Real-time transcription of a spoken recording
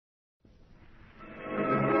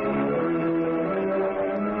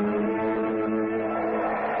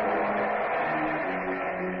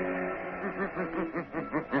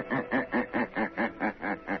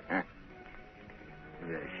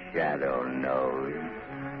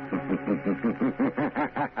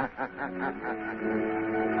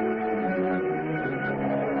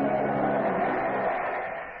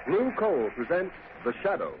Blue Coal presents The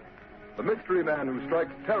Shadow, the mystery man who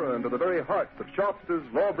strikes terror into the very hearts of shopsters,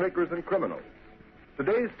 lawbreakers, and criminals.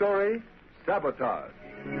 Today's story, Sabotage.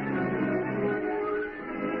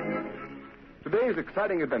 Today's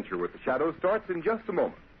exciting adventure with The Shadow starts in just a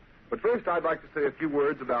moment. But first, I'd like to say a few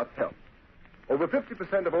words about health. Over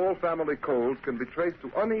 50% of all family colds can be traced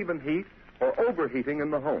to uneven heat or overheating in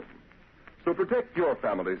the home. So protect your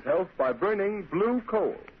family's health by burning Blue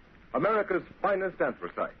Coal, America's finest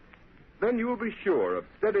anthracite. Then you will be sure of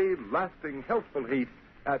steady, lasting, healthful heat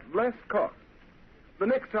at less cost. The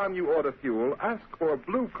next time you order fuel, ask for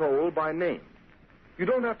Blue Coal by name. You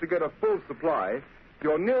don't have to get a full supply.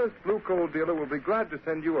 Your nearest Blue Coal dealer will be glad to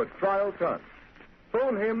send you a trial ton.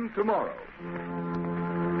 Phone him tomorrow.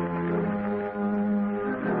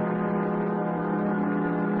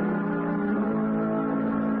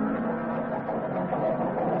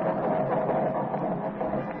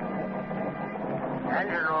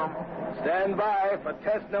 Engine room. Stand by for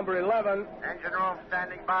test number 11. Engine room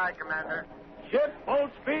standing by, Commander. Ship full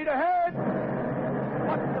speed ahead.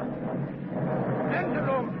 What the? Engine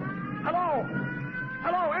room. Hello.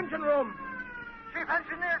 Hello, engine room. Chief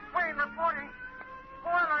Engineer Swain reporting.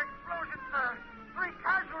 Boiler explosion, sir. 3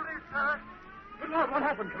 casualties, sir. Good Lord, what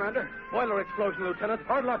happened, Commander? Boiler explosion, Lieutenant.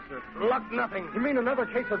 Hard luck, sir. Luck nothing. You mean another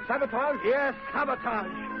case of sabotage? Yes, sabotage.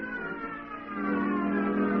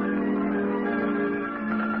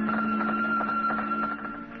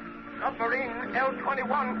 Submarine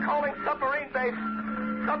L-21 calling submarine base.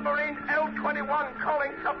 Submarine L-21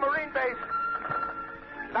 calling submarine base.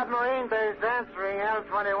 Submarine base answering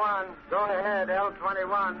L-21. Go ahead,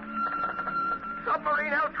 L-21.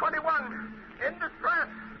 Submarine L-21 in distress.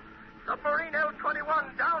 Submarine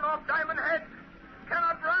L-21 down off Diamond Head.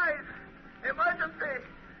 Cannot rise. Emergency.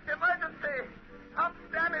 Emergency. Pump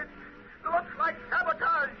damage. Looks like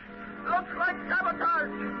sabotage. Looks like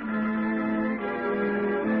sabotage.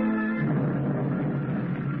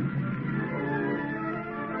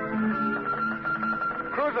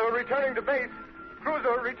 Cruiser returning to base.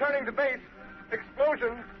 Cruiser returning to base.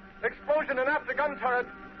 Explosion. Explosion in after gun turret.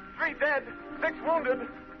 3 dead. 6 wounded.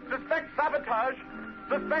 Suspect sabotage.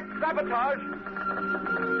 Suspect sabotage.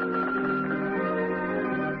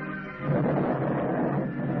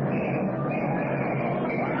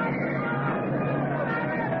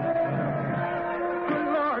 Good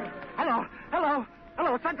Lord. Hello.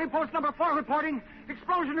 Sentry post number 4 reporting.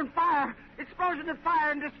 Explosion and fire. Explosion and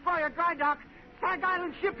fire in destroyer dry dock. Sag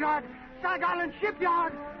Island Shipyard. Sag Island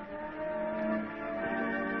Shipyard.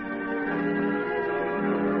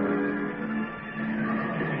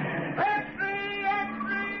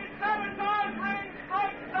 Sabotage ring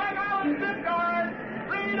strike Sag Island Shipyard.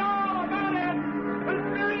 Read all about it.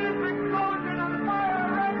 Mysterious explosion and fire.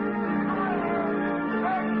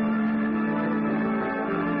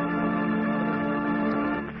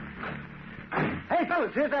 Hey,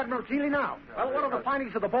 fellas, here's Admiral Keeley now. Well, what are the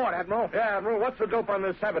findings of the board, Admiral? Yeah, Admiral, what's the dope on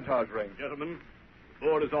this sabotage ring? Gentlemen, the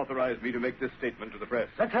board has authorized me to make this statement to the press.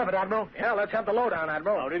 Let's have it, Admiral. Yeah, let's have the lowdown,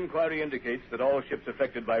 Admiral. Our inquiry indicates that all ships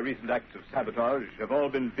affected by recent acts of sabotage have all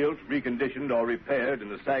been built, reconditioned, or repaired in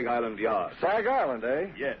the Sag Island yard. Sag Island, eh?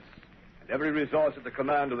 Yes. And every resource at the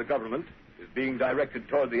command of the government is being directed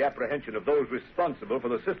toward the apprehension of those responsible for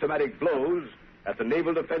the systematic blows at the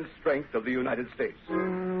naval defense strength of the United States.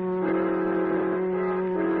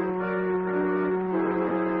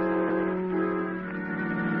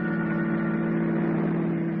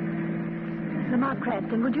 Lamont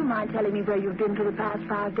Cranston, would you mind telling me where you've been for the past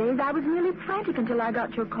 5 days? I was nearly frantic until I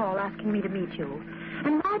got your call asking me to meet you.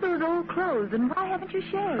 And why those old clothes, and why haven't you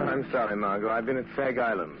shaved? I'm sorry, Margot. I've been at Sag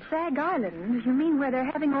Island. Sag Island? You mean where they're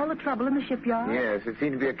having all the trouble in the shipyard? Yes, it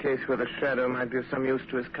seemed to be a case where the Shadow might be of some use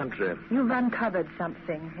to his country. You've uncovered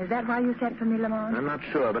something. Is that why you sent for me, Lamont? I'm not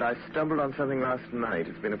sure, but I stumbled on something last night.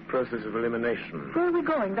 It's been a process of elimination. Where are we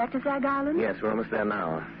going? Back to Sag Island? Yes, we're almost there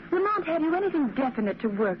now. Lamont, have you anything definite to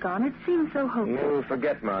work on? It seems so hopeless. You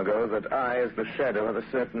forget, Margot, that I, as the Shadow, have a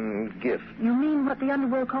certain gift. You mean what the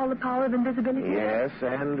underworld call the power of invisibility? Yes,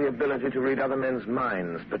 and the ability to read other men's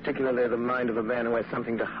minds, particularly the mind of a man who has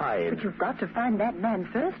something to hide. But you've got to find that man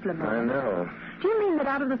first, Lamont. I know. Do you mean that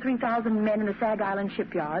out of the 3,000 men in the Sag Island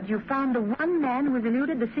shipyards, you found the one man who has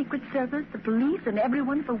eluded the Secret Service, the police, and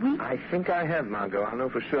everyone for weeks? I think I have, Margot. I'll know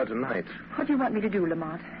for sure tonight. What do you want me to do,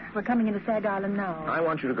 Lamont? We're coming into Sag Island now. I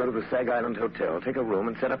want you to go to the Sag Island Hotel, take a room,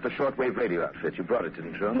 and set up the shortwave radio outfit. You brought it,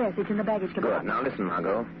 didn't you? Yes, it's in the baggage compartment. Good. Now listen,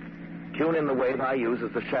 Margot. Tune in the wave I use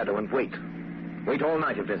as the Shadow and wait. Wait all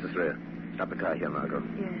night if necessary. Stop the car here, Margot.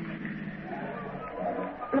 Yes.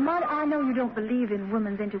 Lamont, I know you don't believe in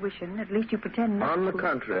women's intuition. At least you pretend not On the to.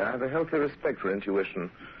 contrary, I have a healthy respect for intuition.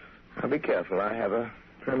 Now, be careful. I have a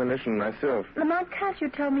premonition myself. Lamont, can't you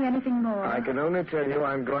tell me anything more? I can only tell you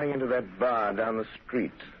I'm going into that bar down the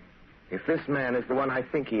street. If this man is the one I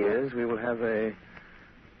think he is, we will have a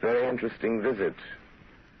very interesting visit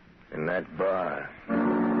in that bar.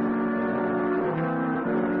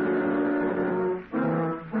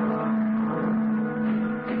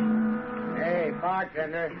 Hey,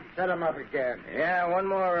 bartender, set him up again. Yeah, one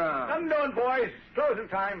more round. I'm doing, boys. Closing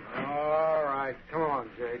time. All right. Come on,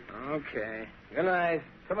 Jake. Okay. Good night.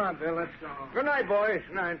 Come on, Bill. Let's go. Good night, boys.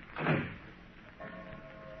 Good night.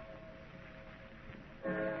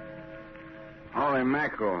 Holy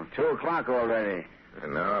mackerel. 2:00 already.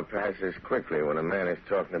 An hour passes quickly when a man is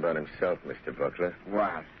talking about himself, Mr. Buckler.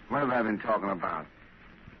 What? What have I been talking about?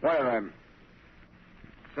 What have I...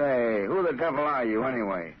 Say, who the devil are you,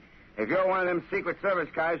 anyway? If you're one of them Secret Service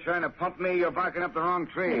guys trying to pump me, you're barking up the wrong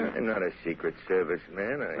tree. I'm not a Secret Service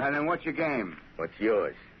man. Well, then what's your game? What's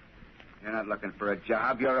yours? You're not looking for a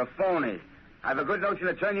job. You're a phony. I have a good notion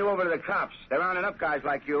to turn you over to the cops. They're rounding up guys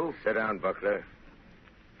like you. Sit down, Buckler.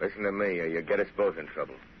 Listen to me, or you get us both in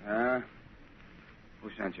trouble. Huh? Who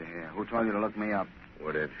sent you here? Who told you to look me up?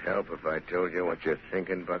 Would it help if I told you what you're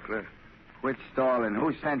thinking, Buckler? Quit stalling.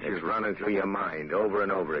 Who sent you? It's running through your mind over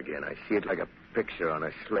and over again. I see it like a picture on a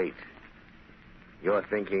slate. You're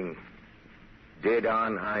thinking, did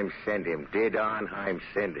Arnheim send him? Did Arnheim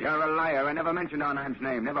send him? You're a liar. I never mentioned Arnheim's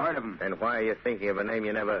name. Never heard of him. Then why are you thinking of a name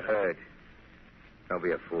you never heard? Don't be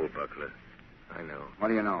a fool, Buckler. I know. What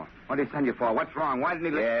do you know? What did he send you for? What's wrong? Why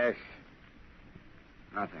didn't he... Yes.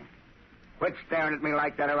 Nothing. Quit staring at me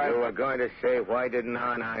like that, or I... You were going to say, why didn't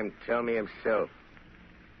Arnheim tell me himself?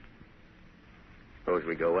 Suppose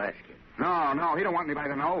we go ask him. No, he don't want anybody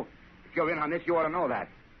to know. If you're in on this, you ought to know that.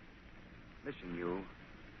 Listen, you.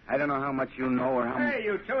 I don't know how much you know or how much... Hey,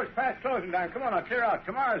 you two, it's past closing time. Come on, now, clear out.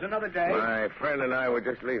 Tomorrow's another day. My friend and I were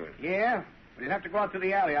just leaving. Yeah? But you'll have to go out to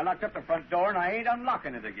the alley. I locked up the front door, and I ain't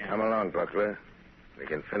unlocking it again. Come along, Buckler. We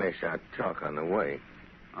can finish our talk on the way.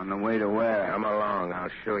 On the way to where? Come along. I'll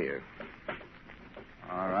show you.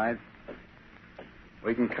 All right.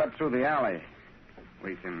 We can cut through the alley.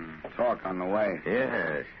 We can talk on the way.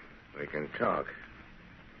 Yes, we can talk.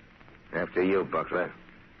 After you, Buckler.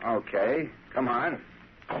 Okay. Come on.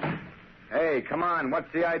 Hey, come on.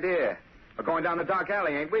 What's the idea? We're going down the dark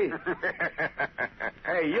alley, ain't we?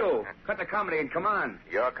 Hey, you. Cut the comedy and come on.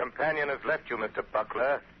 Your companion has left you, Mr.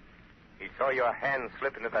 Buckler. He saw your hand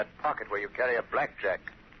slip into that pocket where you carry a blackjack.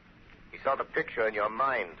 He saw the picture in your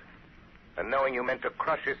mind. And knowing you meant to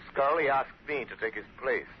crush his skull, he asked me to take his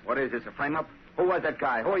place. What is this, a frame-up? Who was that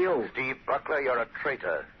guy? Who are you? Steve Buckler, you're a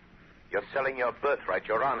traitor. You're selling your birthright,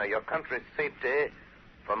 your honor, your country's safety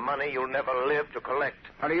for money you'll never live to collect.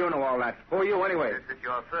 How do you know all that? Who are you, anyway? This is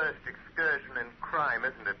your first excursion in crime,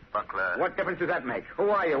 isn't it, Buckler? What difference does that make? Who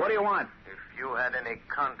are you? What do you want? If you had any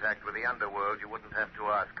contact with the underworld, you wouldn't have to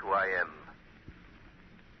ask who I am.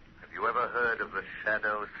 Have you ever heard of the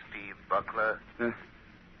Shadow, Steve Buckler? The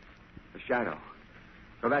Shadow.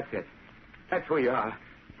 So that's it. That's who you are.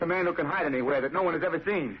 The man who can hide anywhere that no one has ever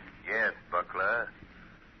seen. Yes, Buckler.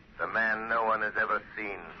 The man no one has ever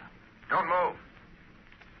seen. Don't move.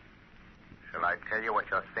 Shall I tell you what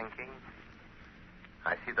you're thinking?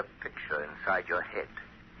 I see the picture inside your head.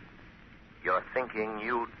 You're thinking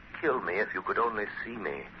you'd kill me if you could only see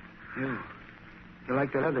me. You're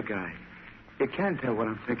like that other guy. You can't tell what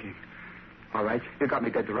I'm thinking. All right, you got me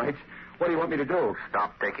dead to rights. What do you want me to do?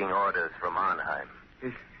 Stop taking orders from Arnheim.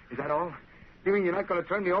 Is that all? You mean you're not going to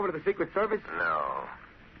turn me over to the Secret Service? No.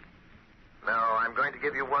 No, I'm going to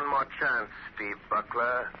give you one more chance, Steve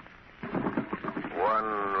Buckler.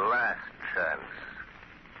 One last chance.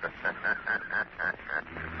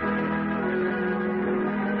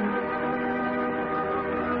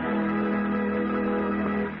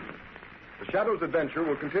 The Shadow's adventure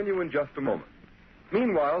will continue in just a moment.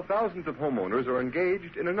 Meanwhile, thousands of homeowners are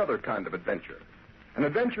engaged in another kind of adventure. An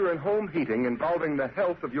adventure in home heating involving the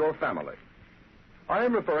health of your family. I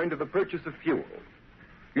am referring to the purchase of fuel.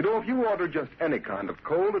 You know, if you order just any kind of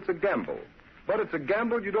coal, it's a gamble. But it's a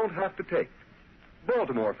gamble you don't have to take.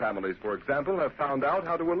 Baltimore families, for example, have found out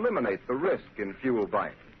how to eliminate the risk in fuel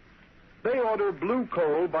buying. They order blue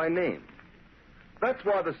coal by name. That's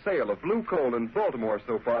why the sale of blue coal in Baltimore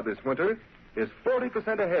so far this winter is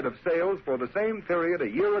 40% ahead of sales for the same period a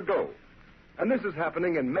year ago. And this is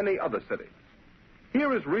happening in many other cities.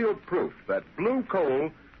 Here is real proof that blue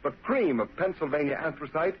coal, the cream of Pennsylvania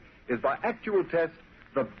anthracite, is by actual test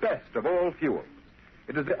the best of all fuels.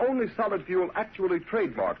 It is the only solid fuel actually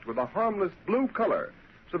trademarked with a harmless blue color,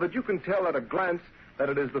 so that you can tell at a glance that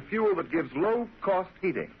it is the fuel that gives low-cost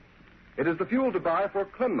heating. It is the fuel to buy for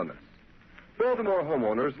cleanliness. Baltimore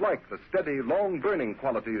homeowners like the steady, long-burning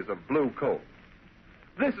qualities of blue coal.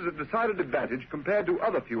 This is a decided advantage compared to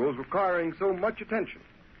other fuels requiring so much attention.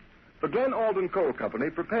 The Glen Alden Coal Company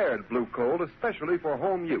prepared blue coal especially for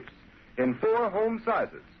home use in 4 home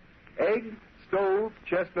sizes: egg, stove,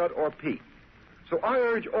 chestnut, or peat. So I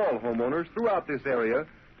urge all homeowners throughout this area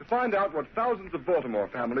to find out what thousands of Baltimore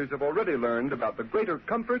families have already learned about the greater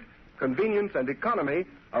comfort, convenience, and economy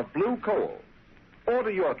of blue coal. Order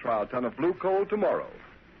your trial ton of blue coal tomorrow.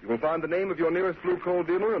 You will find the name of your nearest blue coal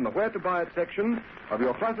dealer in the Where to Buy It section of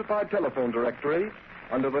your classified telephone directory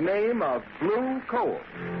under the name of Blue Coal.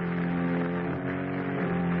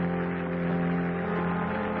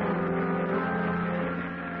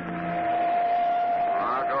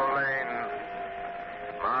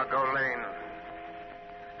 Margot Lane.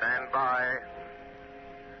 Stand by.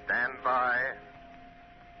 Stand by.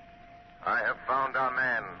 I have found our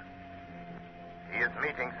man. He is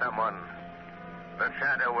meeting someone. The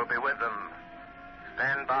shadow will be with them.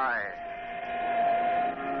 Stand by.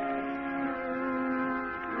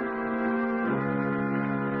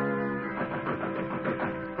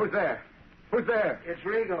 Who's there? Who's there? It's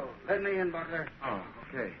Rigo. Let me in, Butler. Oh,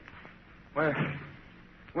 okay.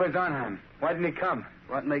 Where's Arnheim? Why didn't he come?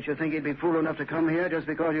 What makes you think he'd be fool enough to come here just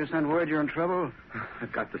because you sent word you're in trouble?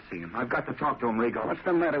 I've got to see him. I've got to talk to him, Rigo. What's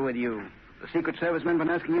the matter with you? The Secret Service men been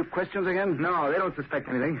asking you questions again? No, they don't suspect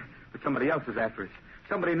anything. But somebody else is after us.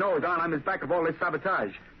 Somebody knows Arnheim is back of all this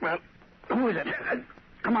sabotage. Well, who is it?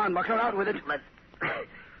 Come on, Buckler, out with it.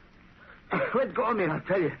 Let go of me, and I'll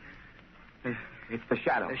tell you. It's the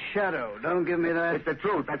Shadow. The Shadow. Don't give me that. It's the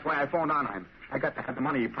truth. That's why I phoned Arnheim. I got to have the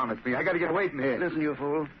money he promised me. I got to get away from here. Listen, you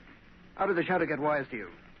fool. How did the Shadow get wise to you?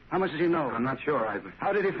 How much does he know? I'm not sure, Ivan.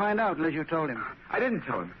 How did he find out unless you told him? I didn't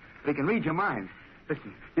tell him. But he can read your mind.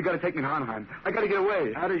 Listen, you got to take me to Arnheim. I got to get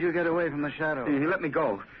away. How did you get away from the Shadow? He let me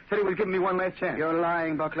go. Said he was giving me one last chance. You're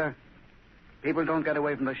lying, Buckler. People don't get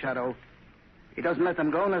away from the Shadow. He doesn't let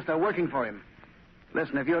them go unless they're working for him.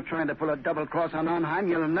 Listen, if you're trying to pull a double cross on Arnheim,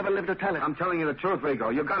 you'll never live to tell it. I'm telling you the truth,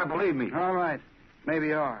 Rigo. You got to believe me. All right. Maybe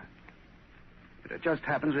you are. But it just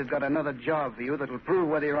happens we've got another job for you that'll prove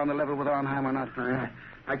whether you're on the level with Arnheim or not.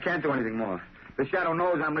 I can't do anything more. The Shadow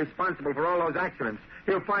knows I'm responsible for all those accidents.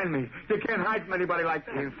 He'll find me. You can't hide from anybody like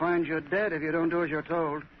that. He'll find you dead if you don't do as you're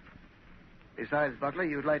told. Besides, Buckley,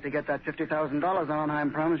 you'd like to get that $50,000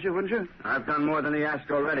 Arnheim promised you, wouldn't you? I've done more than he asked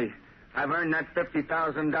already. I've earned that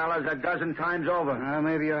 $50,000 a dozen times over.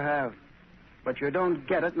 Maybe you have. But you don't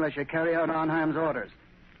get it unless you carry out Arnheim's orders.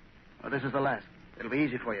 Well, this is the last. It'll be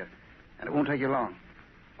easy for you. And it won't take you long.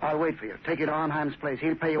 I'll wait for you. Take you to Arnheim's place.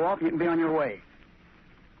 He'll pay you off and you can be on your way.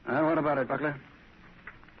 What about it, Buckler?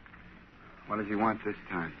 What does he want this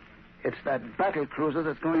time? It's that battle cruiser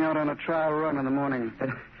that's going out on a trial run in the morning.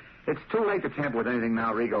 It's too late to tamper with anything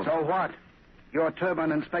now, Rigo. So what? You're a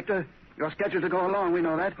turbine inspector. You're scheduled to go along. We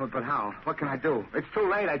know that. But how? What can I do? It's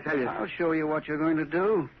too late, I tell you. I'll show you what you're going to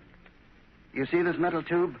do. You see this metal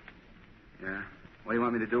tube? Yeah. What do you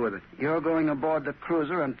want me to do with it? You're going aboard the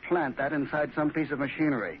cruiser and plant that inside some piece of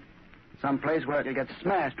machinery. Some place where it'll get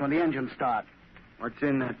smashed when the engines start. What's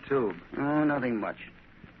in that tube? Oh, nothing much.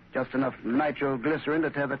 Just enough nitroglycerin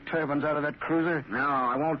to tear the turbines out of that cruiser. No,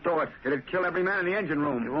 I won't do it. It'll kill every man in the engine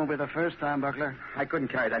room. It won't be the first time, Buckler. I couldn't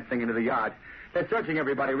carry that thing into the yard. They're searching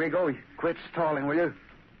everybody, Rigo. Quit stalling, will you?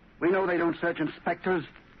 We know they don't search inspectors.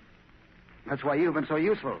 That's why you've been so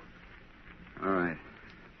useful. All right.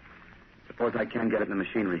 Suppose I can get it in the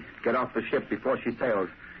machinery. Get off the ship before she sails.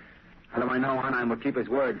 How do I know Arnheim will keep his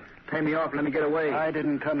word? Pay me off, let me get away. I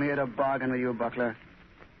didn't come here to bargain with you, Buckler.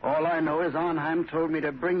 All I know is Arnheim told me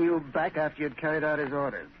to bring you back after you'd carried out his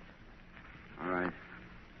orders. All right.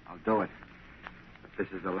 I'll do it. But this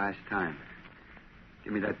is the last time.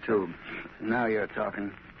 Give me that tube. Now you're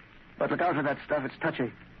talking. But look out for that stuff. It's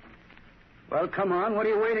touchy. Well, come on. What are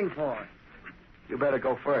you waiting for? You better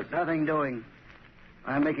go first. Nothing doing.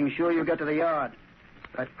 I'm making sure you get to the yard.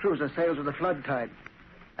 That cruiser sails with the flood tide.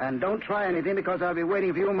 And don't try anything because I'll be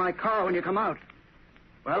waiting for you in my car when you come out.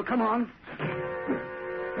 Well, come on.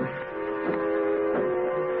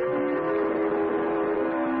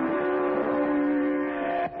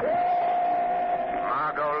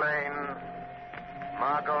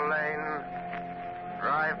 Margot Lane.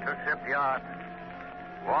 Drive to shipyard.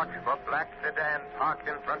 Watch for black sedan parked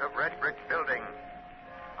in front of red brick building.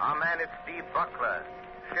 Our man is Steve Buckler,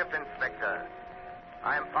 ship inspector.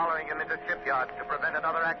 I am following him into shipyard to prevent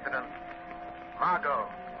another accident. Margot,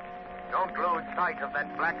 don't lose sight of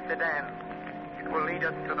that black sedan. It will lead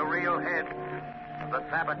us to the real head of the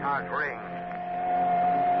sabotage ring.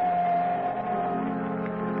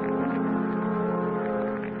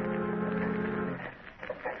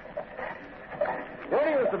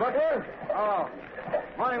 Butler. Oh.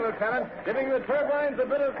 Morning, Lieutenant. Giving the turbines a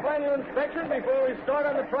bit of final inspection before we start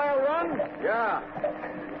on the trial run? Yeah.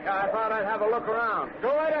 Yeah, I thought I'd have a look around.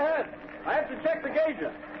 Go right ahead. I have to check the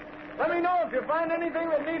gauges. Let me know if you find anything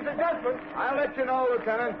that needs adjustment. I'll let you know,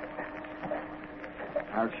 Lieutenant.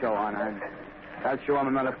 I'll show on. I'll show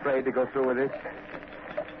I'm not afraid to go through with this.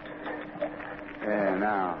 Yeah,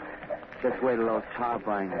 now. Just wait till those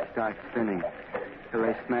turbines start spinning. Till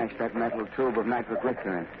they smash that metal tube of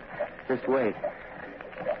nitroglycerin. Just wait.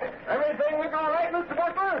 Everything look all right, Mr.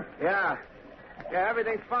 Butler? Yeah. Yeah,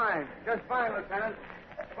 everything's fine. Just fine, Lieutenant.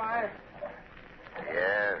 Fine.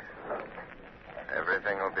 Yes.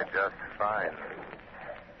 Everything will be just fine.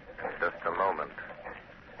 In just a moment.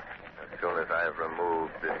 As soon as I have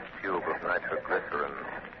removed this tube of nitroglycerin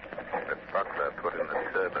that Buckler put in the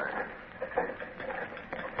turbine.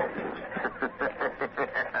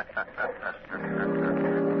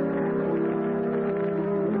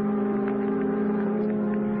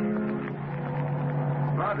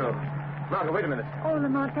 Margot, wait a minute. Oh,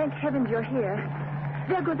 Lamont, thank heavens you're here.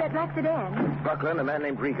 There goes that black sedan. Buckler and a man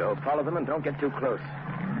named Rigo. Follow them and don't get too close.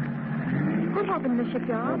 What happened in the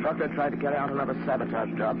shipyard? Buckler tried to carry out another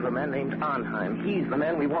sabotage job for a man named Arnheim. He's the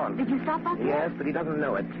man we want. Did you stop Buckler? Yes, but he doesn't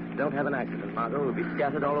know it. Don't have an accident, Margot. We'll be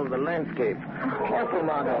scattered all over the landscape. Careful,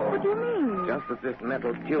 Margot. What do you mean? Just as this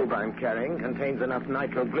metal tube I'm carrying contains enough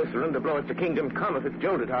nitroglycerin to blow us to Kingdom Come if it's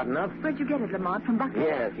jolted hard enough. Where'd you get it, Lamont? From Buckler?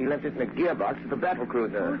 Yes, he left it in a gearbox at the battle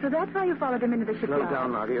cruiser. Oh, so that's why you followed him into the shipyard. Slow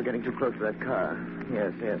down, Margot. You're getting too close to that car.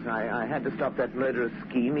 Yes. I had to stop that murderous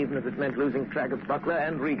scheme, even if it meant losing track of Buckler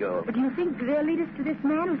and Rigo. But do you think they'll lead us to this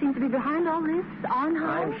man who seems to be behind all this,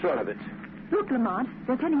 Arnheim? I'm sure of it. Look, Lamont,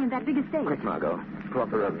 they're turning in that big estate. Quick, Margot. Go off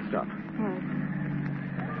the road and stop. Yes.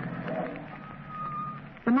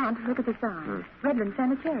 Lamont, look at the sign. Redland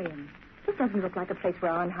Sanitarium. This doesn't look like a place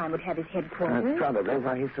where Arnheim would have his headquarters. That's probably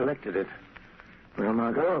why he selected it. Well,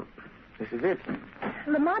 Margot, this is it.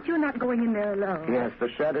 Lamont, you're not going in there alone. Yes, the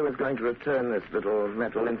Shadow is going to return this little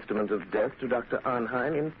metal instrument of death to Dr.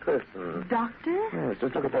 Arnheim in person. Doctor? Yes,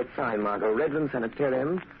 just look at that sign, Margot. Redland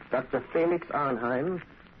Sanitarium, Dr. Felix Arnheim,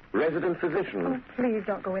 resident physician. Oh, please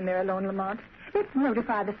don't go in there alone, Lamont. Let's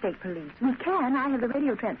notify the state police. We can. I have the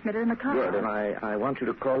radio transmitter in the car. Good, and I want you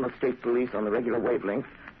to call the state police on the regular wavelength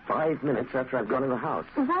 5 minutes after I've gone in the house.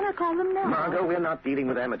 Well, why not call them now? Margot, we're not dealing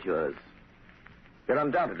with amateurs. They're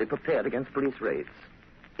undoubtedly prepared against police raids.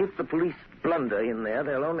 If the police blunder in there,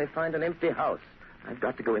 they'll only find an empty house. I've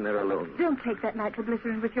got to go in there alone. Don't take that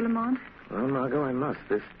nitroglycerin with you, Lamont. Well, Margot, I must.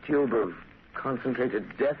 This tube of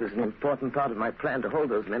concentrated death is an important part of my plan to hold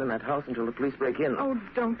those men in that house until the police break in. Oh,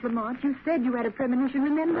 don't, Lamont. You said you had a premonition,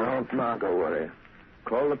 remember? Don't, Margot, worry.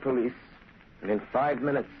 Call the police, and in 5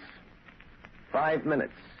 minutes,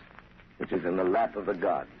 which is in the lap of the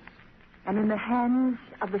gods. And in the hands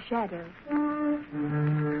of the shadow.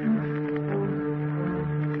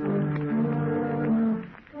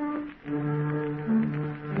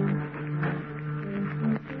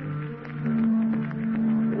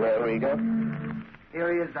 Where we go?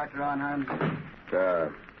 Here he is, Dr. Arnheim.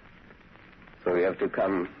 So you have to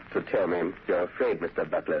come to tell me you're afraid, Mr.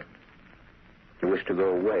 Butler. You wish to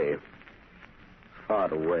go away.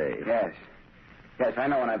 Far away. Yes. Yes, I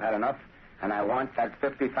know when I've had enough. And I want that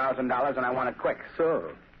 $50,000, and I want it quick.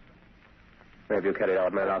 So, have you carried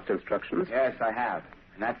out my last instructions? Yes, I have.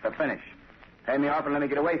 And that's the finish. Pay me off and let me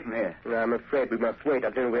get away from here. I'm afraid we must wait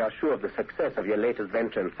until we are sure of the success of your latest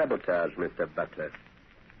venture in sabotage, Mr. Butler.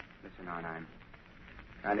 Listen, Arnheim.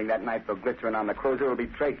 Finding that nitroglycerin on the cruiser will be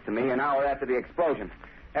traced to me an hour after the explosion.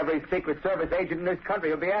 Every Secret Service agent in this country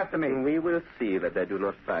will be after me. We will see that they do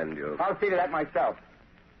not find you. I'll see to that myself.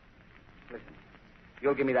 Listen.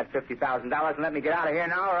 You'll give me that $50,000 and let me get out of here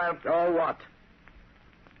now, or I'll... Oh, what?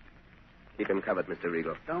 Keep him covered, Mr.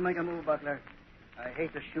 Rigo. Don't make a move, Butler. I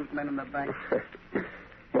hate to shoot men in the bank.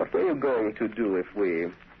 What were you going to do if we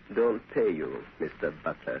don't pay you, Mr.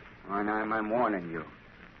 Butler? Arnheim, I'm warning you.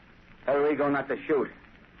 Tell Rigo not to shoot.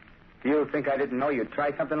 Do you think I didn't know you'd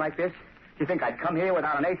try something like this? Do you think I'd come here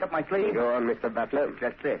without an ace up my sleeve? Go on, Mr. Butler.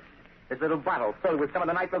 Just this. This little bottle filled with some of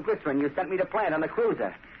the nitroglycerin you sent me to plant on the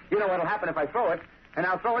cruiser. You know what'll happen if I throw it, and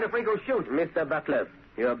I'll throw it if Rigo shoots. Mr. Butler,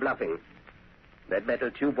 you're bluffing. That metal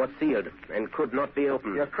tube was sealed and could not be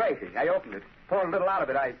opened. You're crazy. I opened it. Poured a little out of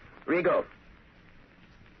it. Rigo,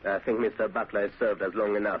 I think Mr. Butler has served us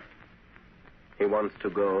long enough. He wants to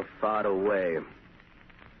go far away.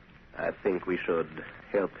 I think we should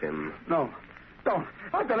help him. No. Don't.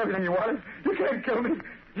 I've done everything you wanted. You can't kill me.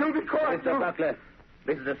 You'll be caught. Mr. Butler,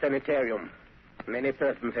 this is a sanitarium. Many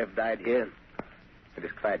persons have died here. It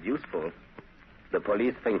is quite useful. The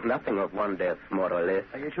police think nothing of one death, more or less.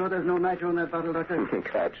 Are you sure there's no nitro in that bottle, Doctor?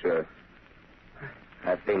 Quite sure.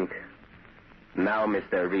 I think now,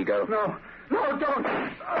 Mr. Rigo. No, don't.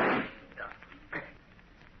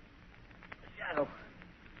 Shadow.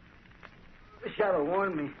 The shadow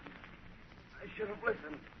warned me. I should have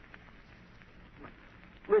listened.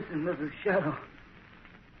 Listen, Mrs. Shadow.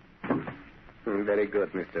 Very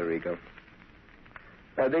good, Mr. Rigo.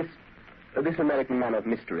 This American man of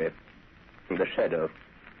mystery, the Shadow,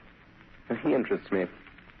 he interests me.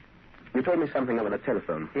 You told me something over the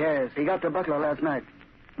telephone. Yes, he got to Butler last night.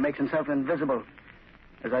 Makes himself invisible.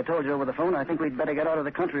 As I told you over the phone, I think we'd better get out of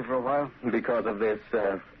the country for a while. Because of this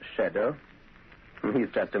Shadow? He's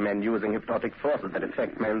just a man using hypnotic forces that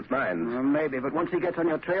affect men's minds. Well, maybe, but once he gets on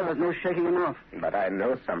your trail, there's no shaking him off. But I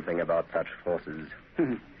know something about such forces.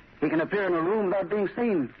 He can appear in a room without being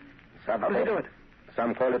seen. How does he do it?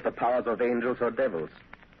 Some call it the powers of angels or devils.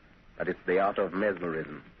 But it's the art of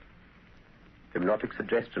mesmerism. Hypnotic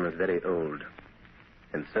suggestion is very old.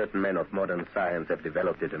 And certain men of modern science have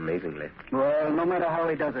developed it amazingly. Well, no matter how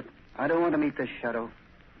he does it, I don't want to meet this Shadow.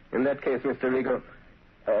 In that case, Mr. Rigo,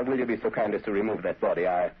 will you be so kind as to remove that body?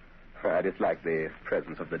 I dislike the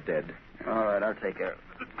presence of the dead. All right, I'll take care of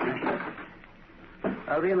it.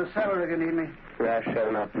 I'll be in the cellar if you need me. I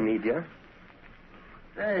shall not need you.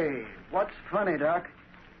 Hey, what's funny, Doc?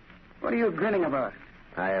 What are you grinning about?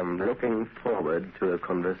 I am looking forward to a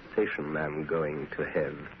conversation I'm going to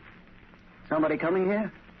have. Somebody coming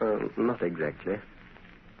here? Not exactly.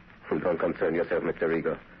 Don't concern yourself, Mr.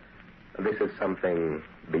 Rigo. This is something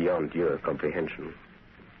beyond your comprehension.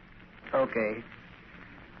 Okay.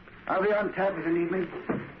 I'll be on tap if you need me.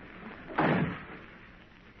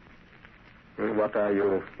 What are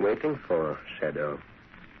you waiting for, Shadow?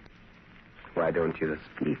 Why don't you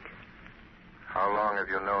speak? How long have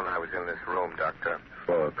you known I was in this room, Doctor?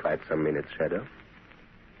 For quite some minutes, Shadow.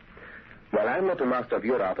 While I'm not a master of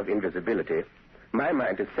your art of invisibility, my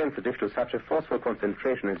mind is sensitive to such a forceful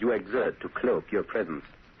concentration as you exert to cloak your presence.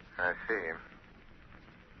 I see.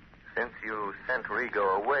 Since you sent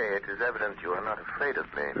Rigo away, it is evident you are not afraid of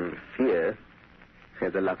me. Fear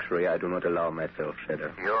is a luxury I do not allow myself,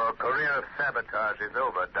 Shadow. Your career of sabotage is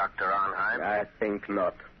over, Dr. Arnheim. I think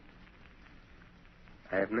not.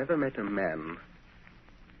 I have never met a man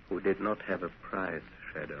who did not have a price,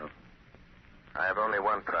 Shadow. I have only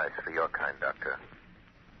one price for your kind, Doctor.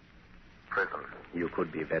 Prison. You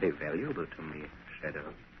could be very valuable to me,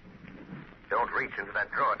 Shadow. Don't reach into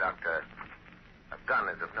that drawer, Doctor. A gun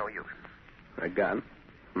is of no use. A gun?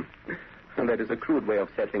 That is a crude way of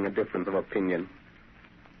settling a difference of opinion.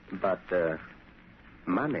 But,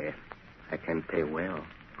 money, I can pay well.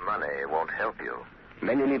 Money won't help you.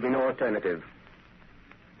 Then you leave me no alternative.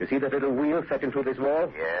 You see that little wheel set into this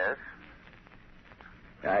wall? Yes?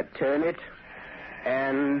 I turn it,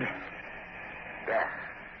 and... Gas.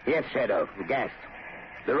 Yes, Shadow, gas.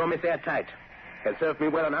 The room is airtight. Has served me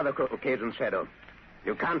well on other occasions, Shadow.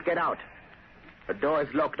 You can't get out. The door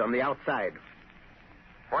is locked on the outside.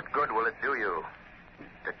 What good will it do you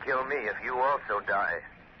to kill me if you also die?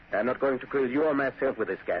 I'm not going to kill you or myself with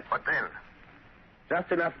this gas. What then?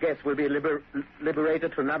 Just enough gas will be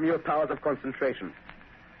liberated to numb your powers of concentration.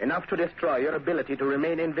 Enough to destroy your ability to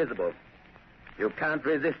remain invisible. You can't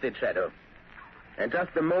resist it, Shadow. And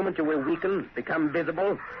just the moment you will weaken, become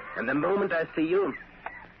visible, and the moment I see you,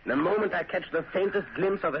 the moment I catch the faintest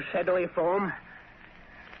glimpse of a shadowy form,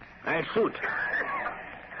 I shoot.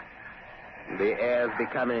 The air's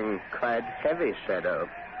becoming quite heavy, Shadow.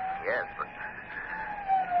 Yes, but...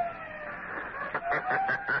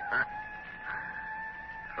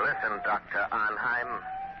 Listen, Dr. Arnheim.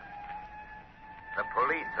 The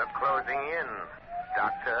police are closing in,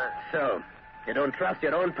 Doctor. So, you don't trust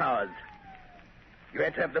your own powers. You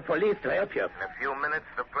had to have the police to help you. In a few minutes,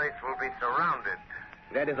 the place will be surrounded.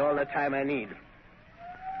 That is all the time I need.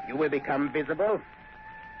 You will become visible.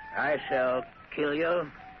 I shall kill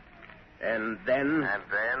you. And then... And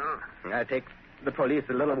then? I take the police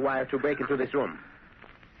a little while to break into this room.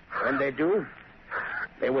 When they do,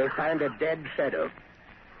 they will find a dead Shadow.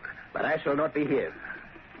 But I shall not be here.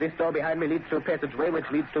 This door behind me leads to a passageway which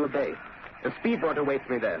leads to a bay. A speedboat awaits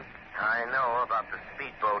me there. I know about the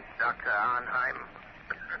speedboat, Dr. Arnheim.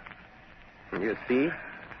 You see?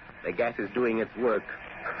 The gas is doing its work.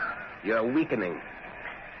 You're weakening.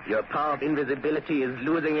 Your power of invisibility is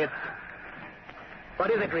losing its...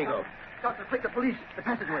 What is it, Rigo? Doctor, take the police. The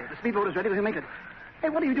passageway. The speedboat is ready. We'll make it. Hey,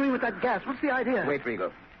 what are you doing with that gas? What's the idea? Wait,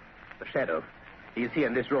 Rigo. The Shadow. He's here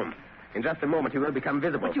in this room. In just a moment, he will become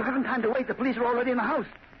visible. But you haven't time to wait. The police are already in the house.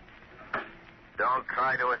 Don't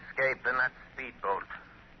try to escape in that speedboat.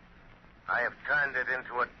 I I have turned it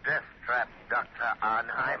into a death trap, Dr.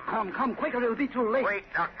 Arnheim. Come, quicker, it'll be too late. Wait,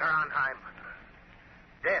 Dr. Arnheim.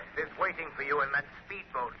 Death is waiting for you in that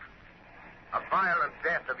speedboat. A violent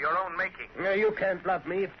death of your own making. No, you can't bluff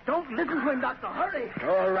me. Don't listen to him, Doctor. Hurry.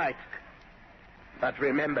 All right. But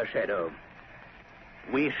remember, Shadow,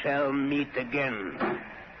 we shall meet again.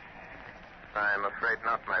 I'm afraid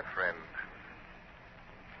not, my friend.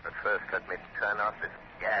 But first, let me turn off this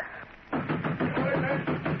gas.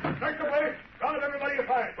 Take the place. Round everybody you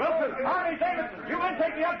find. Wilson, Harvey, Davidson, you men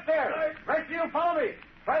take me upstairs. Rest of you follow me.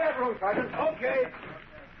 Try that room, Sergeant. Okay.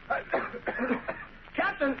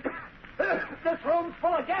 Captain, this room's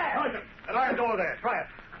full of gas. Sergeant, that iron door there. Try it.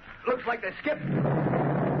 Looks like they skipped. What's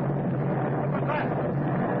that?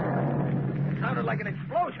 Sounded like an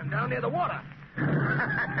explosion down near the water.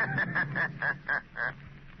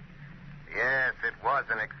 Yes, it was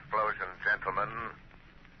an explosion, gentlemen.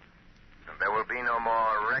 And there will be no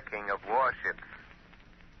more wrecking of warships.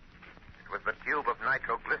 It was the tube of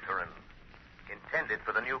nitroglycerin intended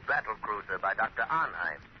for the new battle cruiser by Dr.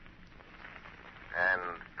 Arnheim and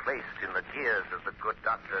placed in the gears of the good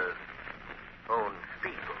doctor's own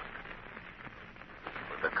speedboat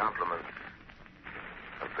with the compliments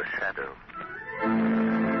of the Shadow.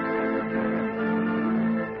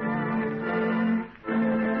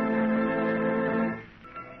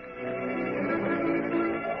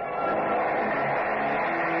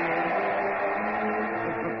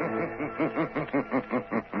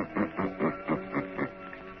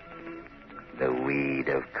 The weed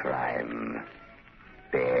of crime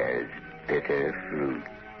bears bitter fruit.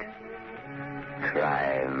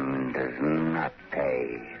 Crime does not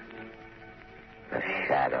pay. The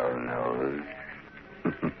Shadow knows.